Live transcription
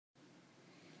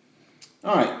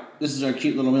Alright, this is our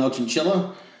cute little male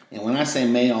chinchilla. And when I say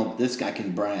male, this guy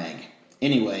can brag.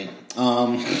 Anyway,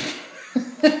 Mom's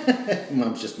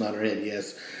just nodding her head,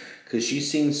 yes. Because she's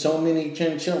seen so many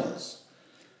chinchillas.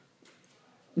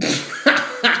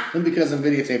 Because I'm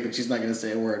videotaping, she's not going to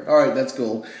say a word. Alright, that's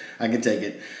cool. I can take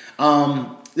it.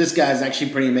 This guy's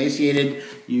actually pretty emaciated.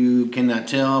 You cannot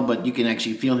tell, but you can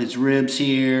actually feel his ribs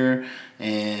here.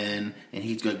 And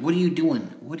he's going, what are you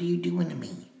doing? What are you doing to me?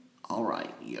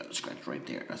 Alright, yeah, scratch right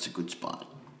there. That's a good spot.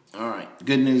 Alright, the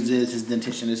good news is his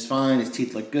dentition is fine. His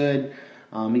teeth look good.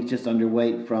 He's just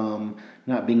underweight from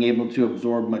not being able to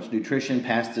absorb much nutrition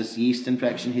past this yeast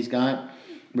infection he's got.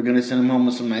 We're going to send him home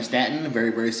with some nystatin, a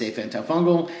very, very safe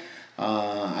antifungal.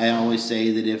 I always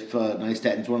say that if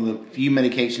nystatin is one of the few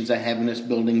medications I have in this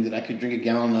building that I could drink a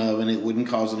gallon of and it wouldn't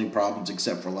cause any problems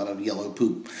except for a lot of yellow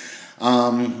poop.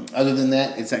 Other than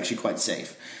that, it's actually quite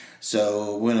safe.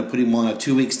 So we're going to put him on a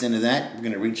 2-week stint of that. We're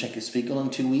going to recheck his fecal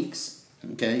in 2 weeks.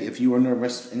 Okay, if you are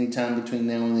nervous anytime between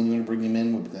now and then you want to bring him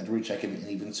in, we'll have to recheck him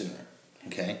even sooner.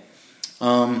 Okay.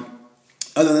 Other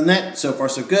than that, so far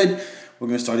so good. We're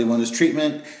going to start him on his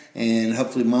treatment, and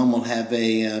hopefully Mom will have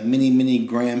a many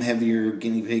gram heavier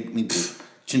guinea pig,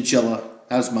 chinchilla.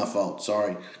 That was my fault.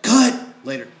 Sorry. Cut!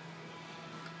 Later.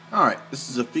 Alright, this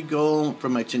is a fecal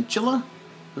from my chinchilla,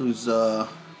 who's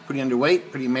pretty underweight,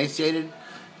 pretty emaciated.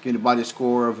 Giving a body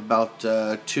score of about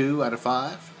 2 out of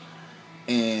 5.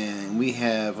 And we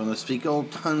have on this fecal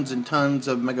tons and tons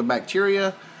of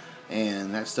megabacteria,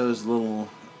 and that's those little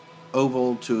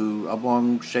oval to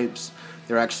oblong shapes.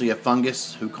 They're actually a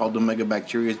fungus. Who called them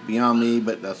megabacteria is beyond me,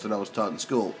 but that's what I was taught in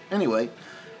school. Anyway,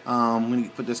 I'm going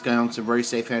to put this guy on some very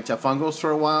safe antifungals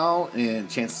for a while, and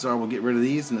chances are we'll get rid of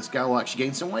these, and this guy will actually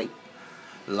gain some weight.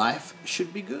 Life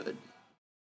should be good.